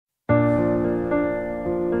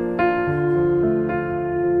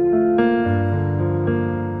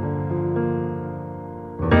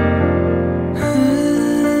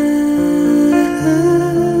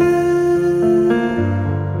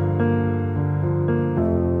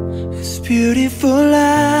It's beautiful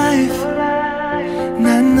life.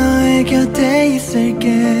 난 너의 곁에 있을게.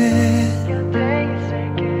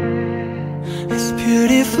 It's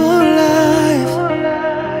beautiful life.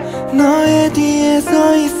 너의 뒤에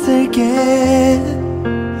서 있을게.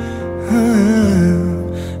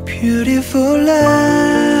 Beautiful life.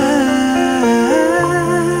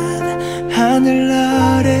 하늘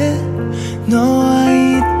아래 너와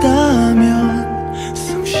있다면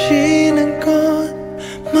숨 쉬는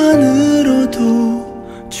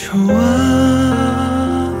것만으로도 좋아.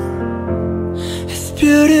 It's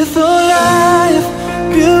beautiful life,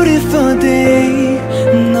 beautiful day.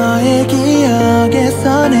 너의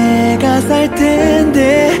기억에서 내가 살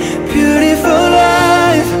텐데. Beautiful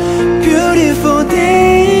life, beautiful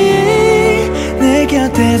day. 내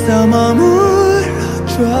곁에서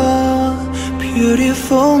머물러줘.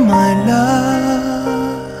 Beautiful my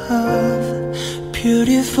love,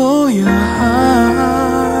 beautiful your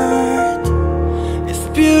heart. It's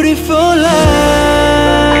beautiful life.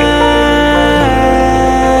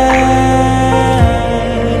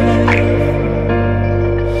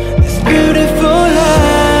 It's beautiful life.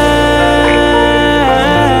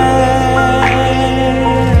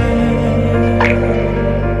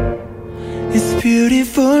 It's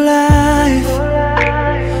beautiful life.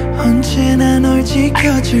 언제나 널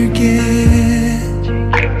지켜줄게.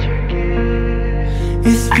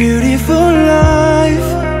 It's beautiful life.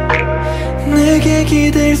 내게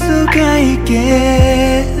기댈 수가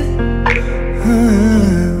있게.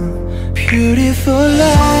 Beautiful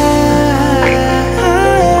life.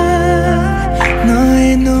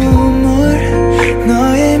 너의 눈물,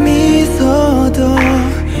 너의 미소도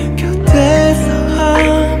곁에서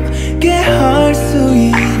함께 할 수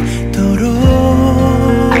있도록.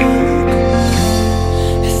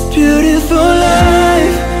 Beautiful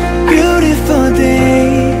life, beautiful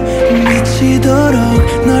day.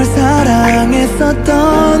 미치도록 널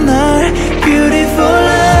사랑했었던 날. Beautiful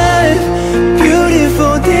life,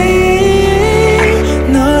 beautiful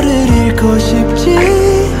day. 너를 잃고 싶지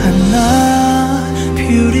않아.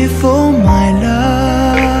 Beautiful my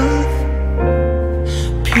love,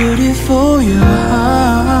 beautiful your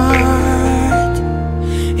heart.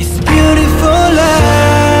 It's beautiful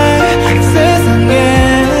life. 세상에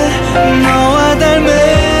너와 닮은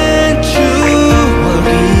추억이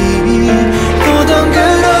또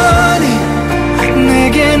덩그러니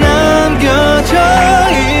내게 남겨져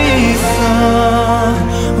있어.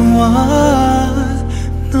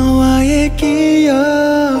 너와의 기억,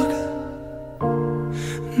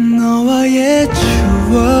 너와의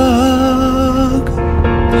추억.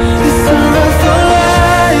 It's all for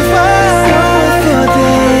life, all for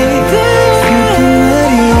day. 슬픔을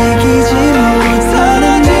이기지 못하는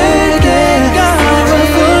내게. All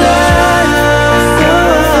for life,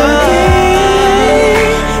 all for day.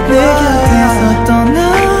 내 곁에서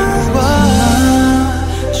떠나와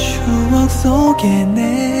추억 속에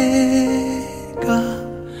내가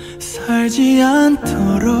살지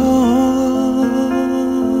않도록.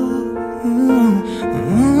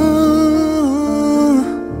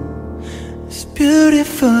 It's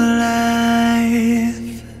beautiful life.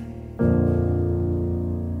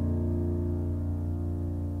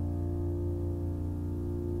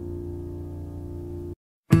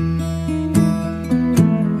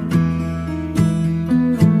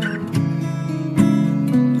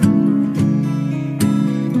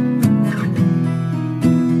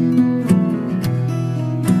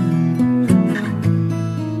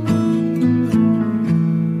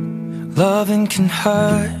 Loving can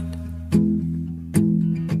hurt.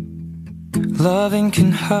 Loving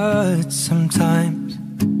can hurt sometimes,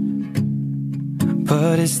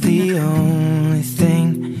 but it's the only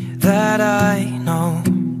thing that I know.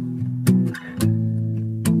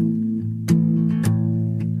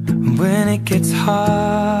 When it gets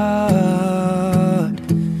hard,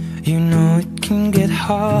 you know it can get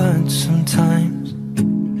hard sometimes.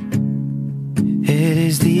 It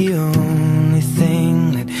is the only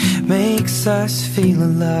thing that makes us feel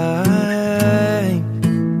alive.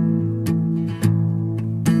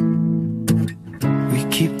 We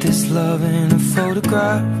keep this love in a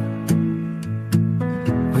photograph.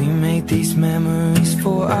 We make these memories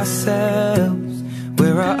for ourselves,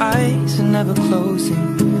 where our eyes are never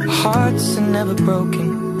closing, our hearts are never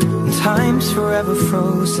broken, and time's forever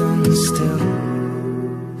frozen still.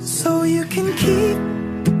 So you can keep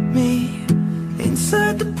me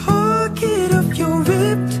inside the pocket of your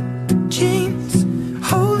ripped jeans,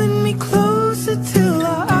 holding me closer till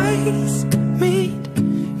our eyes meet.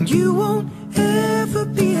 You won't ever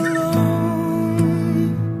be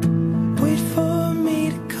alone. Wait for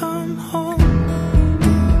me to come home.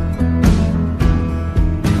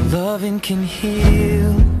 can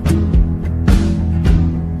heal,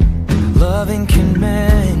 loving can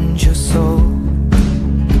mend your soul,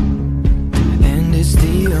 and it's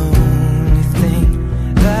the only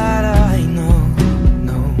thing that I know.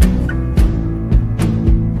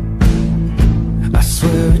 I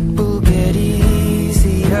swear it will get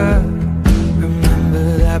easier.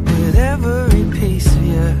 Remember that with every piece of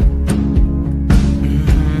you.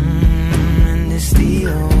 And it's the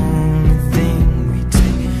only thing we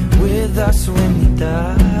take with us when we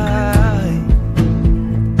die.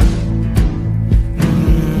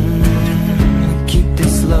 We keep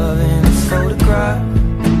this love in a photograph.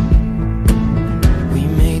 We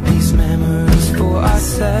made these memories for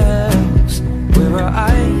ourselves, where our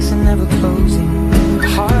eyes are never closing,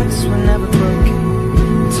 hearts were never broken,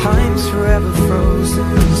 time's forever frozen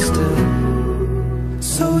still.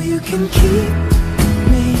 So you can keep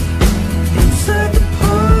me inside the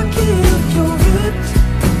pocket of your ripped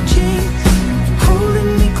jeans,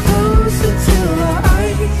 holding me closer till our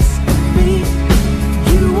eyes meet.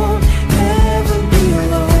 You won't ever be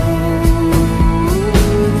alone.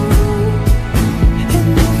 And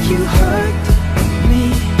if you hurt me,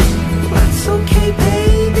 that's okay,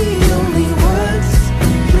 baby. Only words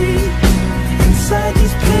bleed inside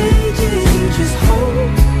these pages. You just hold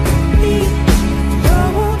me. I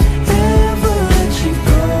won't ever let you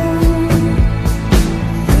go.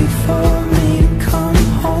 Wait for me to come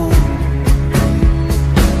home.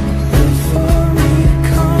 Wait for me to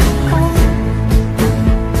come home.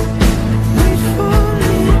 Wait for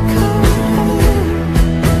me to come home.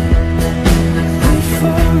 Wait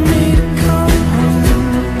for me to come home.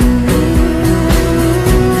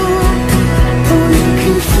 Oh, you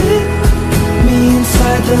can fit me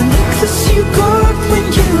inside the necklace you got when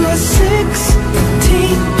you were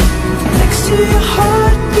 16, next to your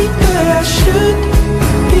heartbeat where I should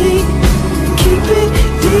be. Keep it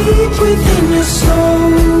deep within your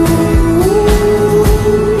soul.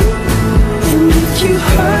 And if you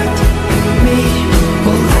hurt me,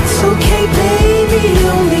 well, that's okay, baby.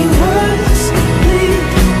 Only words bleed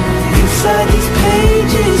inside these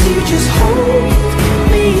pages. You just hold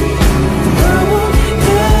me. I won't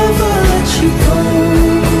ever let you go.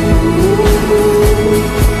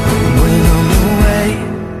 When I'm away,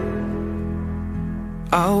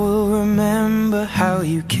 I will remember how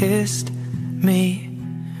you kissed me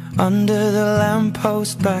under the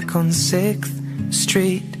lamppost back on 6th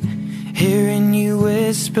Street, hearing you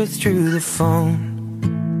whisper through the phone.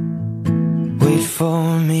 Wait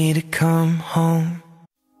for me to come home.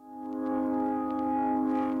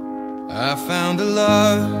 I found a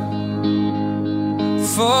love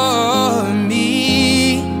for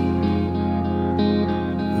me.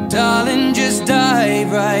 Darling, just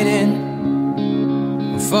dive right in,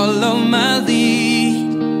 follow my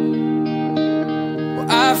lead. Well,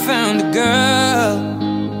 I found a girl,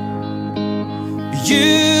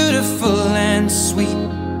 beautiful and sweet.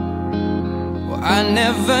 Well, I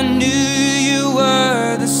never knew you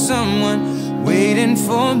were the someone waiting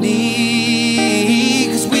for me.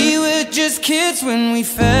 'Cause we were just kids when we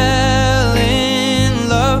fell in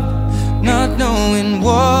love, not knowing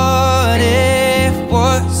what it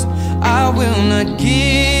was. I will not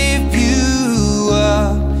give you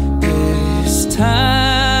up this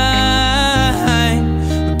time.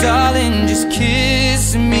 Darling, just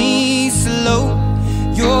kiss me slow.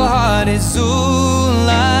 Your heart is all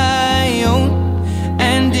I own,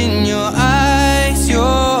 and in your eyes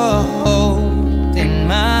you're holding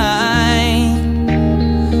mine.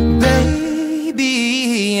 Baby,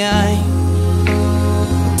 I'm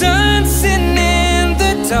dancing in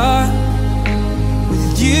the dark with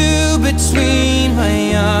you between my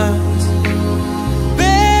arms,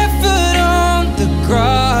 barefoot on the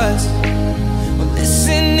grass, we're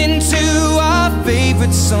listening to our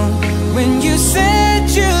favorite song. When you said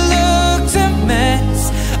you looked a mess,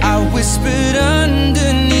 I whispered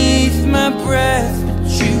underneath my breath, but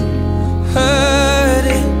you heard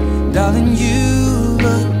it. Darling, you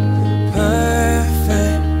look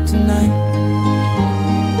perfect tonight.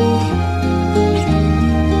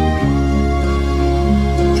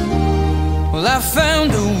 Well, I found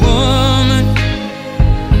a woman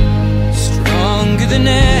stronger than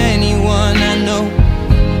anyone I know.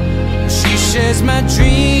 She shares my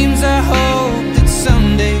dreams. I hope that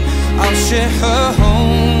someday I'll share her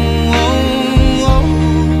home.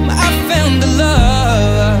 I found a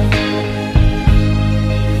love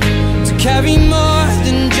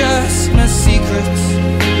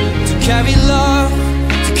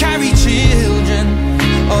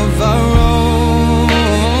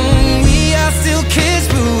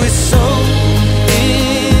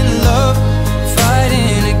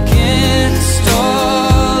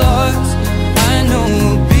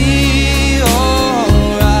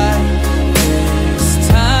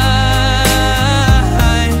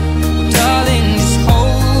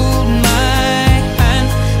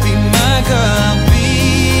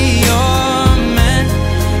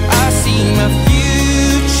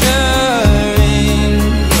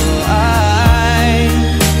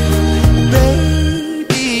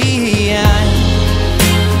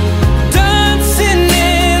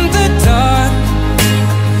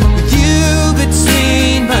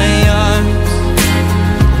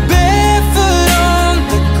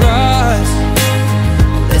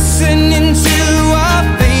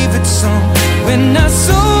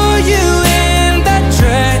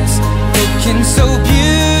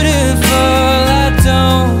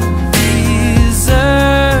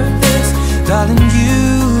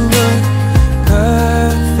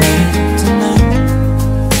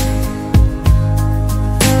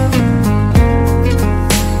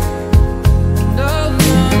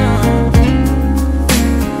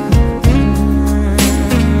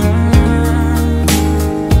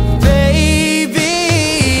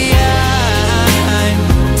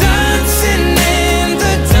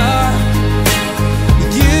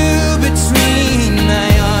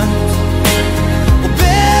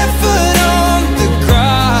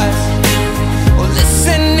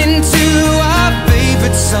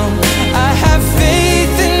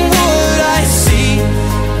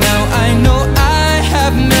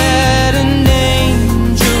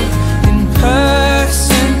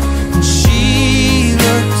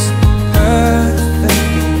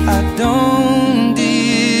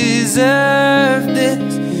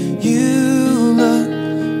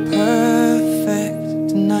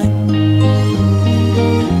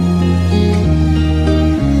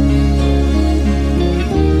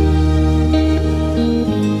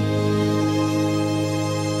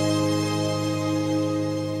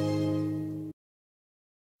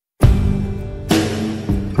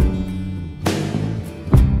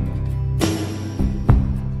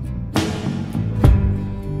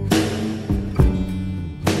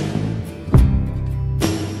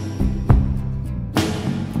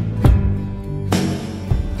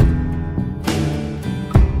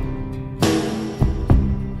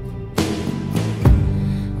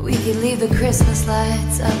the Christmas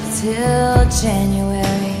lights up till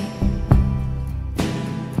January.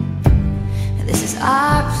 This is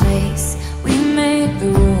our place, we make the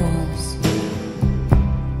rules.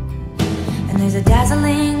 And there's a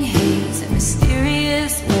dazzling haze, a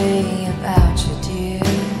mysterious way about you, dear.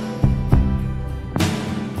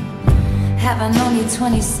 Have I known you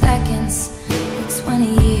 20 seconds or 20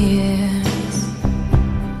 years?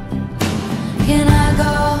 Can I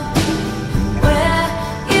go where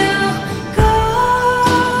you go?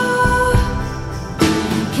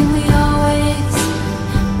 Can we always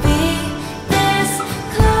be this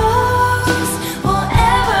close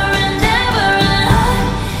forever and ever?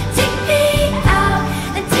 And take me out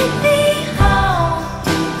and take me home.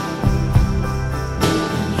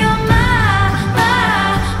 You're my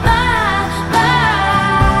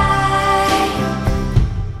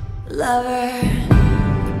lover.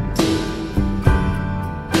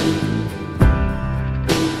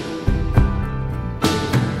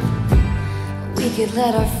 We could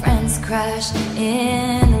let our friends crash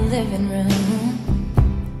in the living room.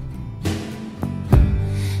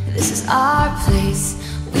 This is our place,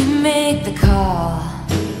 we make the call.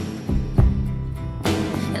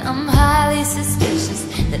 And I'm highly suspicious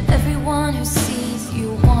that everyone who sees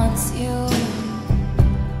you wants you.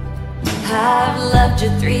 I've loved you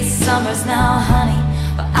 3 summers now, honey,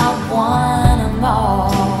 but I want them all.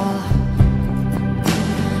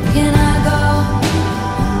 Can I go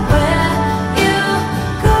where you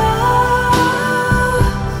go?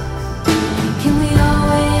 Can we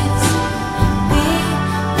always be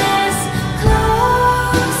this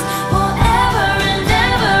close forever and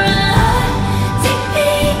ever? And take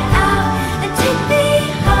me out and take me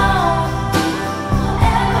home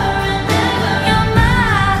forever and ever. You're my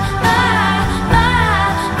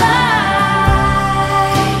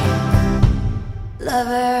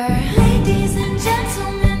lover. Ladies and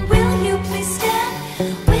gentlemen, will you please stand?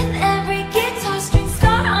 With every guitar string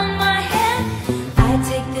scar on my hand, I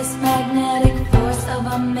take this magnetic force of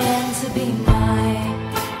a man to be my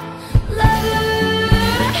lover.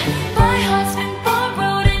 My heart's been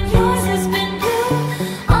borrowed and yours has been blue.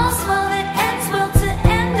 All's well that ends well to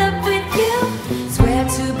end up with you. Swear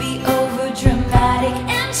to be over dramatic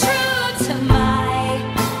and true to my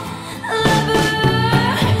lover.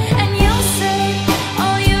 And you'll say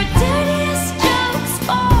all your dirtiest jokes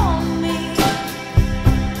for me.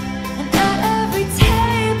 And at every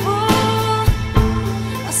table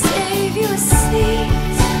I'll save you a seat,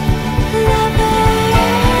 lover.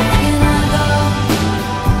 Can I go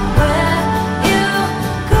where you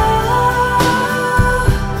go?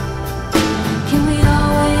 Can we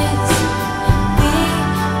always be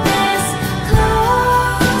this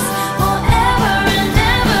close forever and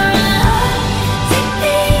ever? Take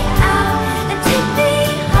me out and take me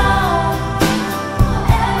home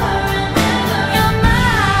forever and ever. You're my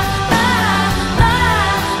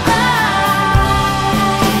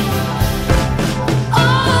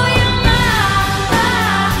oh, you're my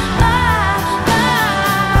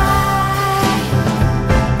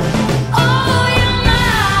oh, you're my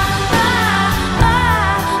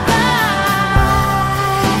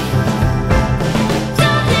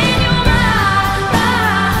darling, you're my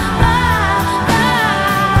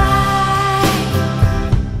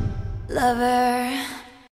lover.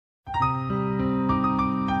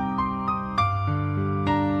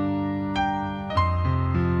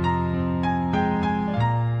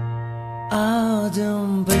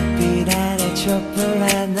 어두운 불빛 아래 촛불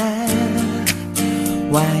하나,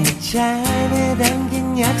 와인잔에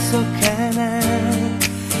담긴 약속 하나.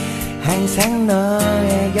 항상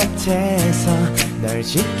너의 곁에서 널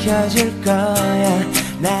지켜줄 거야.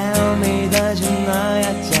 날 믿어준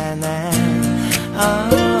너였잖아.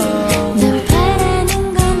 널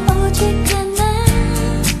바라는 건 오직 하나,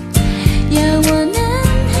 영원한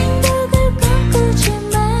행복을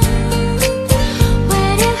꿈꾸지만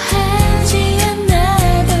화려하지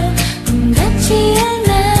않아도 꿈같지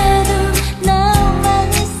않아도 너만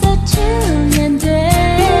있어주면 돼.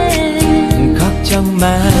 걱정 마,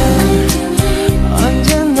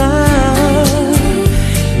 언제나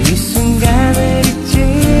이 순간을 잊지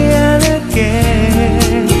않을게.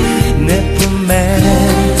 내 품에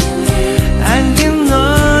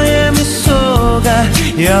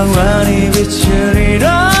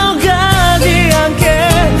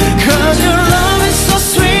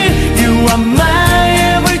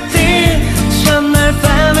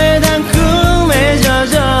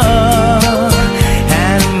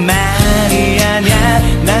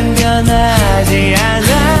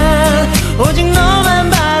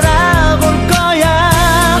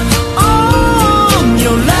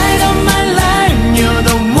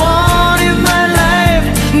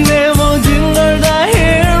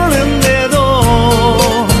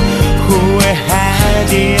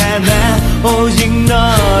절대 않아. 오직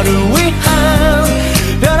너를 위한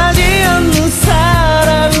변하지 않는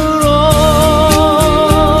사랑으로.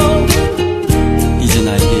 이제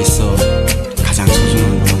나에게 있어 가장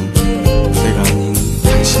소중한 건 내가 아닌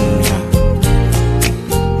당신입니다.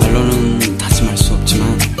 말로는 다짐할 수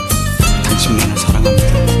없지만 당신만을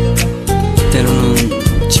사랑합니다.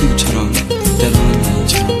 때로는 친구처럼, 때로는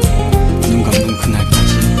연인처럼, 눈 감는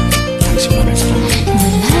그날까지 당신만을 사랑합니다.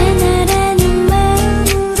 하나라는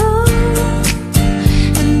마음으로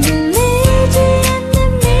흔들리지 않는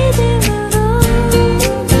믿음으로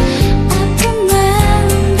아픈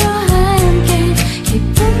마음도 함께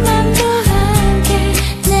기쁜 맘도 함께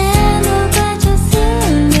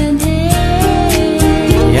나눠가줬으면 해.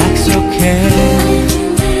 약속해.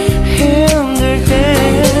 힘들 때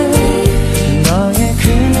너의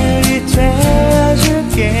그늘이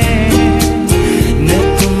되어줄게. 내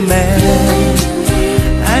꿈에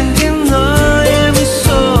안긴 너의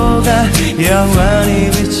미소가 영원히